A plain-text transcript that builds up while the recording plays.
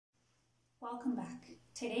Welcome back.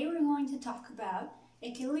 Today we're going to talk about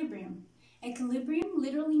equilibrium. Equilibrium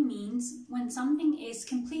literally means when something is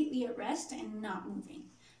completely at rest and not moving.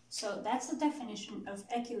 So that's the definition of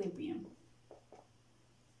equilibrium.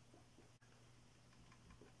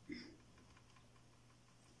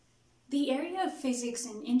 The area of physics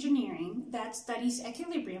and engineering that studies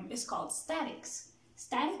equilibrium is called statics.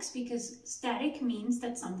 Statics because static means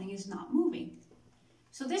that something is not moving.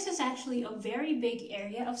 So this is actually a very big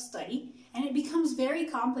area of study, and it becomes very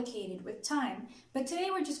complicated with time, but today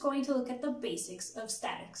we're just going to look at the basics of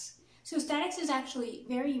statics. So statics is actually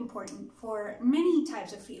very important for many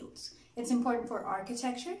types of fields. It's important for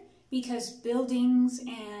architecture because buildings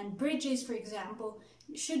and bridges, for example,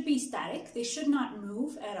 should be static. They should not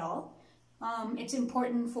move at all. It's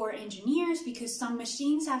important for engineers because some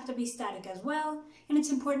machines have to be static as well, and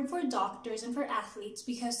it's important for doctors and for athletes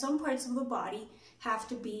because some parts of the body have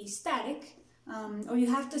to be static, or you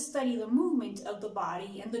have to study the movement of the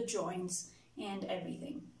body and the joints and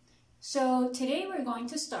everything. So today we're going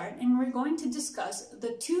to start and we're going to discuss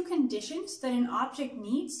the two conditions that an object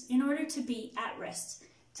needs in order to be at rest,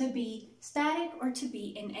 to be static or to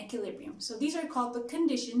be in equilibrium. So these are called the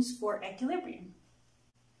conditions for equilibrium.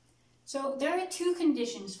 So there are two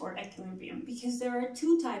conditions for equilibrium because there are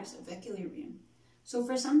two types of equilibrium. So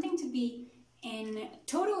for something to be in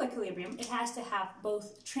total equilibrium, it has to have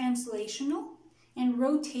both translational and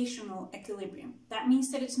rotational equilibrium. That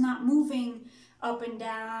means that it's not moving up and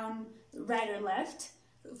down, right or left,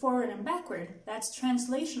 forward and backward. That's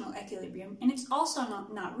translational equilibrium, and it's also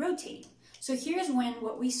not rotating. So here's when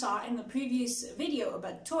what we saw in the previous video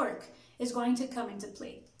about torque is going to come into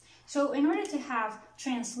play. So in order to have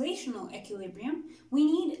translational equilibrium, we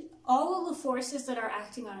need all of the forces that are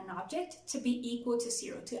acting on an object to be equal to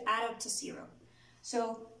zero, to add up to zero.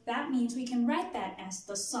 So that means we can write that as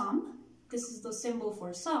the sum, this is the symbol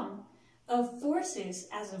for sum, of forces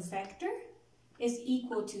as a vector is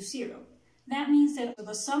equal to zero. That means that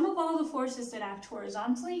the sum of all the forces that act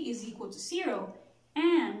horizontally is equal to zero,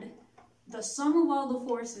 and the sum of all the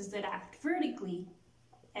forces that act vertically,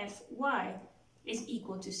 Fy, is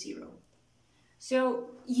equal to zero. So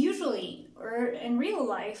usually, or in real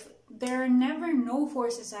life, there are never no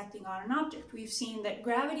forces acting on an object. We've seen that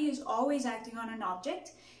gravity is always acting on an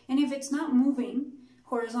object, and if it's not moving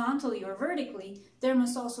horizontally or vertically, there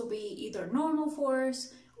must also be either normal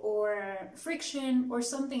force or friction or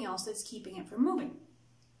something else that's keeping it from moving.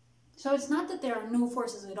 So it's not that there are no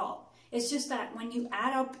forces at all. It's just that when you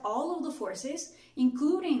add up all of the forces,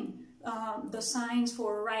 including the signs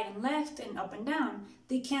for right and left and up and down,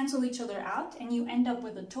 they cancel each other out and you end up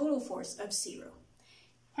with a total force of zero.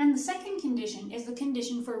 And the second condition is the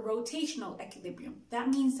condition for rotational equilibrium. That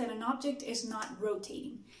means that an object is not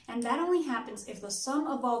rotating, and that only happens if the sum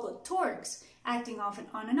of all the torques acting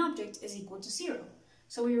on an object is equal to zero.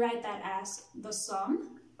 So we write that as the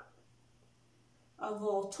sum of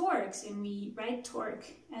all torques, and we write torque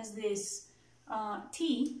as this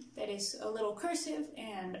T, that is a little cursive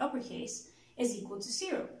and uppercase, is equal to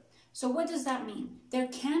zero. So what does that mean? There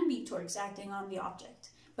can be torques acting on the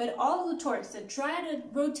object, but all of the torques that try to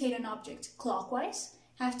rotate an object clockwise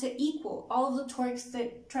have to equal all of the torques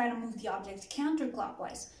that try to move the object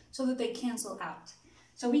counterclockwise so that they cancel out.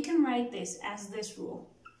 So we can write this as this rule.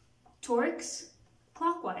 Torques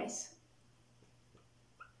clockwise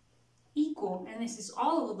equal, and this is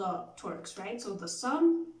all of the torques, right? So the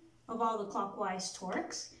sum of all the clockwise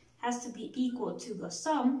torques has to be equal to the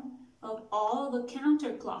sum of all the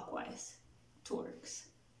counterclockwise torques.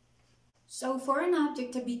 So for an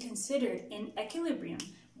object to be considered in equilibrium,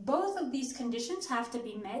 both of these conditions have to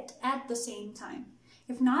be met at the same time.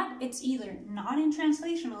 If not, it's either not in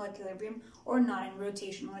translational equilibrium or not in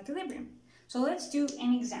rotational equilibrium. So let's do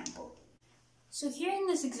an example. So here in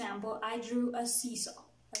this example, I drew a seesaw.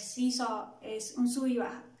 A seesaw is un sub y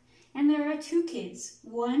baja. And there are two kids.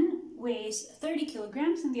 One weighs 30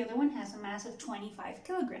 kilograms and the other one has a mass of 25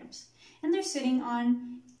 kilograms. And they're sitting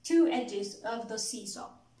on two edges of the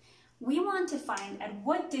seesaw. We want to find at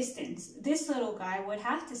what distance this little guy would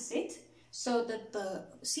have to sit so that the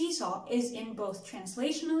seesaw is in both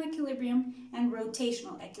translational equilibrium and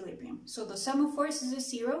rotational equilibrium. So the sum of forces is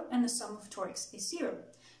zero and the sum of torques is zero.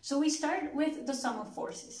 So we start with the sum of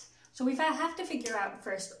forces. So we have to figure out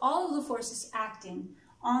first all of the forces acting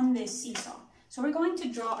on this seesaw. So we're going to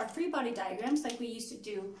draw our free body diagrams like we used to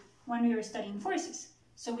do when we were studying forces.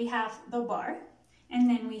 So we have the bar, and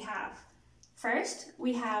then we have, first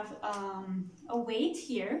we have a weight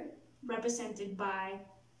here represented by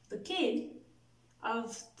the kid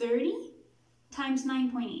of 30 times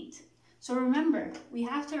 9.8. So remember, we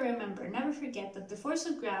have to remember, never forget that the force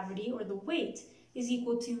of gravity or the weight is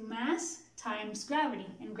equal to mass times gravity,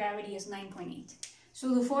 and gravity is 9.8.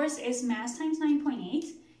 So the force is mass times 9.8,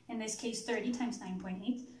 in this case 30 times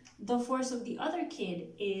 9.8. The force of the other kid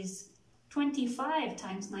is 25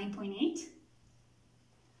 times 9.8.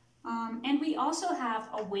 And we also have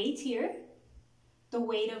a weight here, the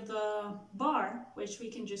weight of the bar, which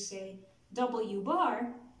we can just say W bar,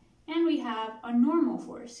 and we have a normal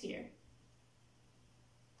force here.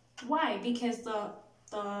 Why? Because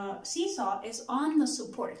the seesaw is on the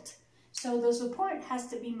support. So the support has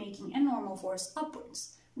to be making a normal force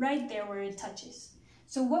upwards, right there where it touches.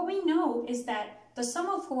 So what we know is that the sum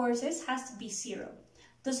of forces has to be 0.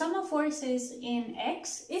 The sum of forces in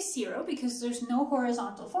X is 0 because there's no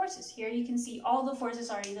horizontal forces. Here you can see all the forces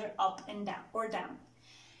are either up and down or down.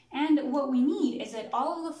 And what we need is that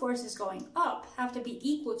all of the forces going up have to be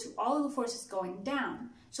equal to all of the forces going down,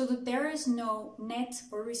 so that there is no net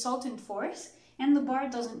or resultant force and the bar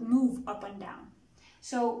doesn't move up and down.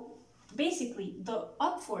 So basically the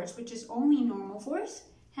up force, which is only normal force,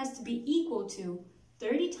 has to be equal to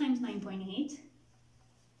 30 times 9.8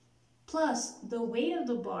 plus the weight of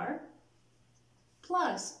the bar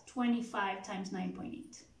plus 25 times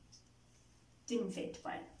 9.8. Didn't fit,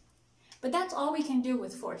 but that's all we can do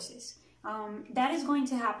with forces. That is going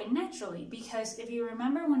to happen naturally because if you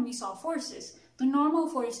remember when we saw forces, the normal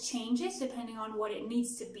force changes depending on what it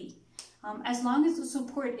needs to be. As long as the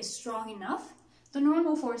support is strong enough, the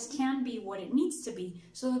normal force can be what it needs to be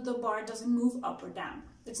so that the bar doesn't move up or down.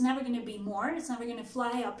 It's never going to be more, it's never going to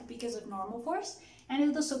fly up because of normal force, and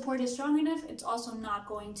if the support is strong enough, it's also not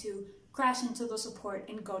going to crash into the support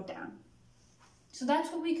and go down. So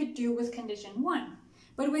that's what we could do with condition 1.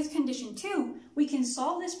 But with condition 2, we can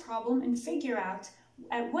solve this problem and figure out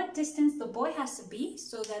at what distance the boy has to be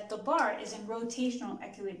so that the bar is in rotational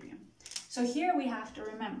equilibrium. So here we have to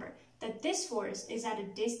remember that this force is at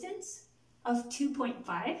a distance of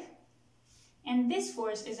 2.5, and this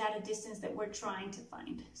force is at a distance that we're trying to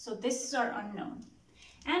find. So this is our unknown.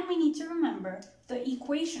 And we need to remember the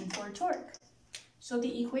equation for torque. So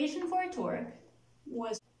the equation for torque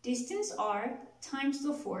was distance r times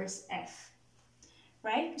the force F,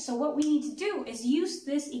 right? So what we need to do is use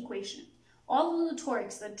this equation. All of the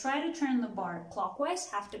torques that try to turn the bar clockwise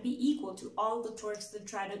have to be equal to all of the torques that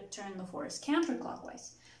try to turn the force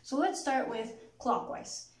counterclockwise. So let's start with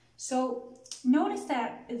clockwise. So notice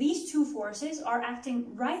that these two forces are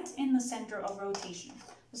acting right in the center of rotation.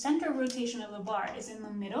 The center of rotation of the bar is in the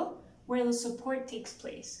middle where the support takes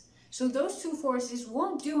place. So those two forces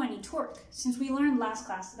won't do any torque, since we learned last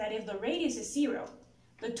class that if the radius is 0,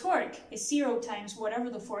 the torque is 0 times whatever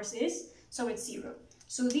the force is, so it's 0.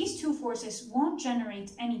 So these two forces won't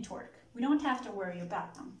generate any torque. We don't have to worry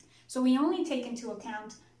about them. So we only take into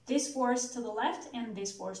account this force to the left and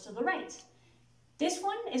this force to the right. This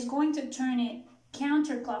one is going to turn it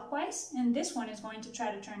counterclockwise, and this one is going to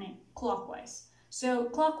try to turn it clockwise. So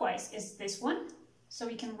clockwise is this one, so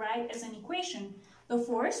we can write as an equation the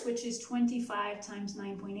force, which is 25 times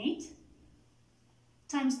 9.8,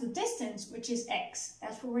 times the distance, which is x.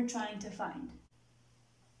 That's what we're trying to find.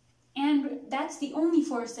 And that's the only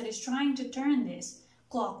force that is trying to turn this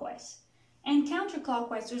clockwise. And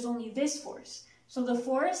counterclockwise, there's only this force. So the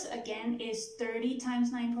force, again, is 30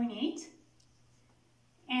 times 9.8.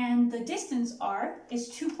 And the distance r is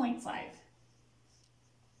 2.5.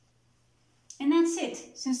 And that's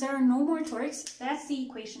it. Since there are no more torques, that's the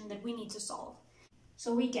equation that we need to solve.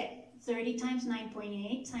 So we get 30 times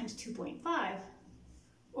 9.8 times 2.5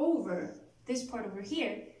 over this part over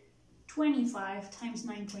here, 25 times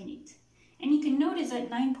 9.8. And you can notice that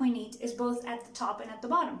 9.8 is both at the top and at the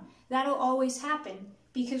bottom. That'll always happen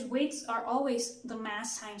because weights are always the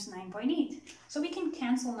mass times 9.8. So we can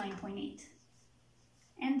cancel 9.8.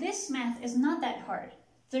 And this math is not that hard.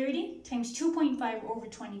 30 times 2.5 over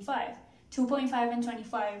 25. 2.5 and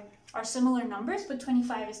 25 are similar numbers, but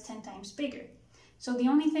 25 is 10 times bigger. So the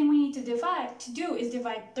only thing we need to do is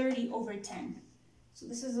divide 30 over 10. So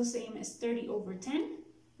this is the same as 30 over 10,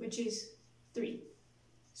 which is 3.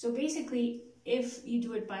 So basically, if you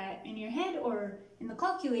do it in your head or in the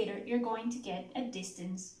calculator, you're going to get a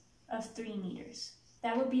distance of 3 meters.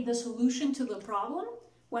 That would be the solution to the problem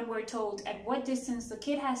when we're told at what distance the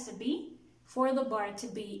kid has to be for the bar to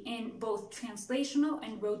be in both translational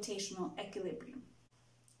and rotational equilibrium.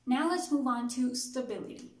 Now let's move on to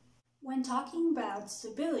stability. When talking about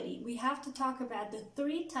stability, we have to talk about the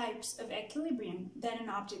 3 types of equilibrium that an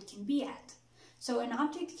object can be at. So an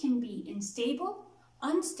object can be in stable,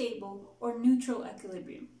 unstable, or neutral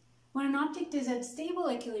equilibrium. When an object is at stable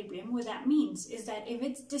equilibrium, what that means is that if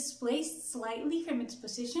it's displaced slightly from its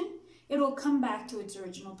position, it will come back to its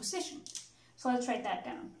original position. So let's write that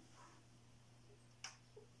down.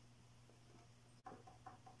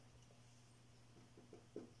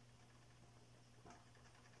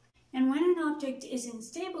 when an object is in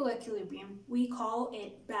stable equilibrium, we call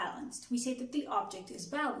it balanced. We say that the object is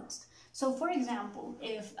balanced. So for example,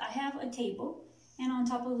 if I have a table, and on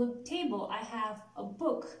top of the table I have a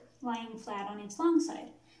book lying flat on its long side,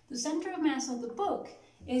 the center of mass of the book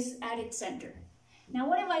is at its center. Now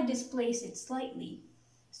what if I displace it slightly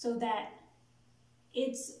so that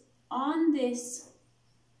it's on this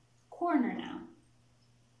corner now,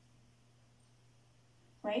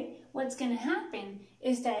 right? What's going to happen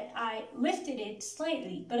is that I lifted it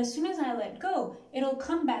slightly, but as soon as I let go, it'll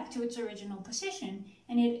come back to its original position,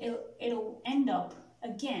 and it'll end up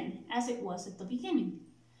again as it was at the beginning.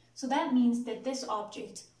 So that means that this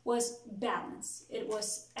object was balanced. It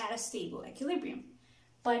was at a stable equilibrium.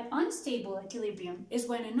 But unstable equilibrium is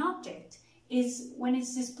when an object when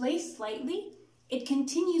it's displaced slightly, it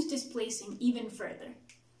continues displacing even further.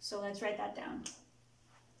 So let's write that down.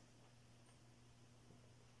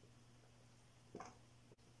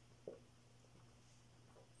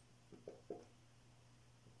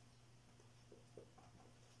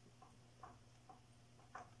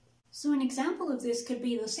 So an example of this could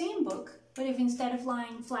be the same book, but if instead of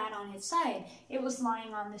lying flat on its side, it was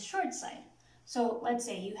lying on the short side. So let's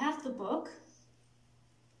say you have the book,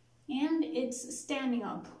 and it's standing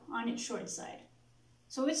up on its short side.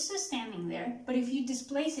 So it's just standing there, but if you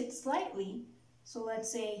displace it slightly, so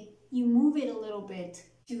let's say you move it a little bit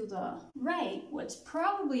to the right, what's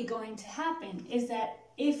probably going to happen is that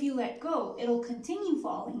if you let go, it'll continue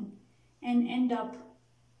falling and end up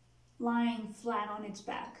lying flat on its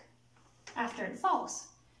back after it falls.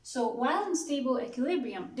 So while in stable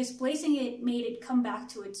equilibrium, displacing it made it come back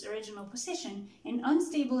to its original position. In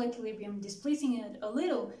unstable equilibrium, displacing it a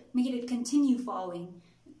little made it continue falling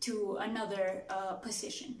to another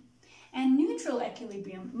position. And neutral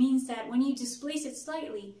equilibrium means that when you displace it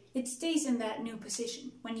slightly, it stays in that new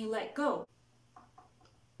position when you let go.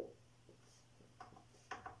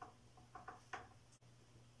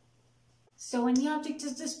 So when the object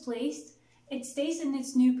is displaced, it stays in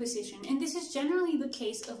its new position, and this is generally the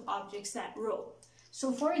case of objects that roll.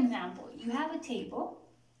 So for example, you have a table,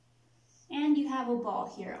 and you have a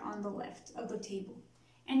ball here on the left of the table,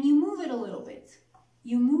 and you move it a little bit.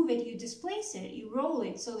 You move it, you displace it, you roll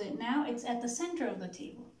it so that now it's at the center of the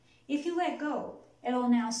table. If you let go, it'll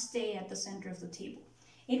now stay at the center of the table.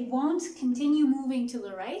 It won't continue moving to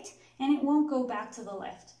the right, and it won't go back to the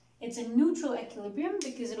left. It's a neutral equilibrium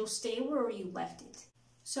because it'll stay where you left it.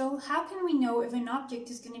 So how can we know if an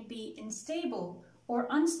object is going to be in stable or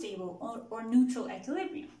unstable or neutral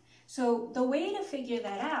equilibrium? So the way to figure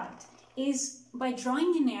that out is by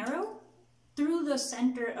drawing an arrow through the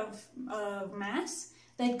center of mass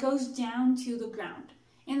that goes down to the ground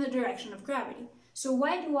in the direction of gravity. So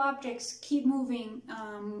why do objects keep moving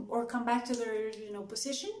or come back to their original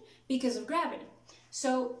position? Because of gravity.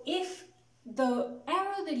 So if the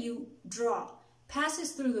arrow that you draw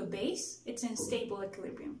passes through the base, it's in stable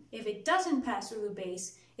equilibrium. If it doesn't pass through the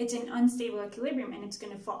base, it's in unstable equilibrium and it's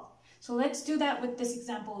going to fall. So let's do that with this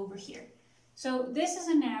example over here. So this is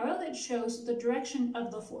an arrow that shows the direction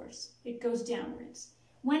of the force. It goes downwards.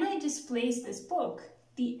 When I displace this book,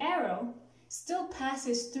 the arrow still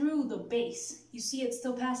passes through the base. You see it's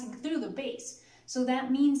still passing through the base. So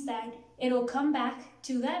that means that it'll come back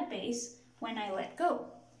to that base when I let go.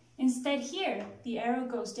 Instead here, the arrow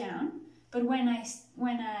goes down, but when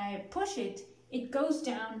I push it, it goes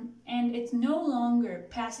down and it's no longer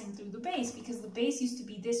passing through the base because the base used to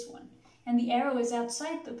be this one and the arrow is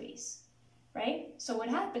outside the base, right? So what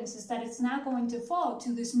happens is that it's now going to fall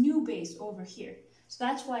to this new base over here. So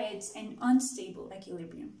that's why it's an unstable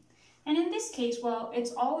equilibrium. And in this case, well,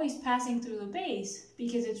 it's always passing through the base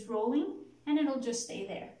because it's rolling and it'll just stay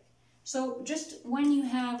there. So just when you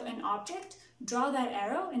have an object, draw that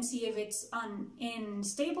arrow and see if it's in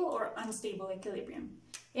stable or unstable equilibrium.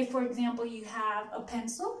 If, for example, you have a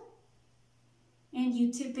pencil and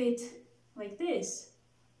you tip it like this,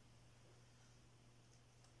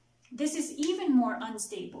 this is even more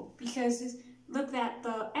unstable because look that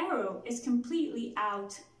the arrow is completely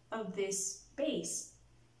out of this base,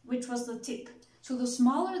 which was the tip. So the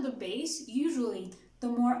smaller the base, usually the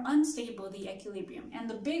more unstable the equilibrium, and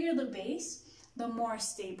the bigger the base, the more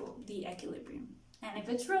stable the equilibrium. And if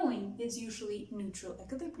it's rolling, it's usually neutral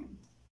equilibrium.